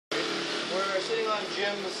We're sitting on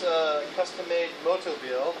Jim's custom-made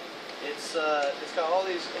motobil. It's got all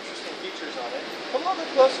these interesting features on it. Come a little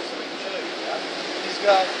bit closer so we can show you. Yeah? He's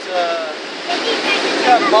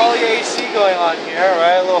got Bali AC going on here,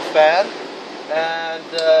 right? A little fan,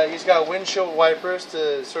 and he's got windshield wipers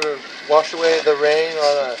to sort of wash away the rain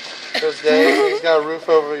on those days. He's got a roof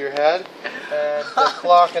over your head, and a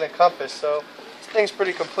clock and a compass. So this thing's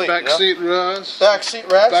pretty complete. Back seat rest. Back seat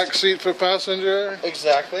rest. Back seat for passenger.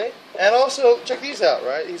 Exactly. And also, check these out,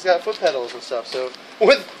 right? He's got foot pedals and stuff, so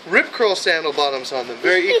with rip curl sandal bottoms on them.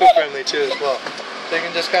 Very eco-friendly too as well. So you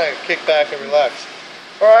can just kind of kick back and relax.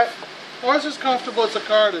 Alright. Or it's as comfortable as a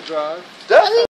car to drive. Definitely.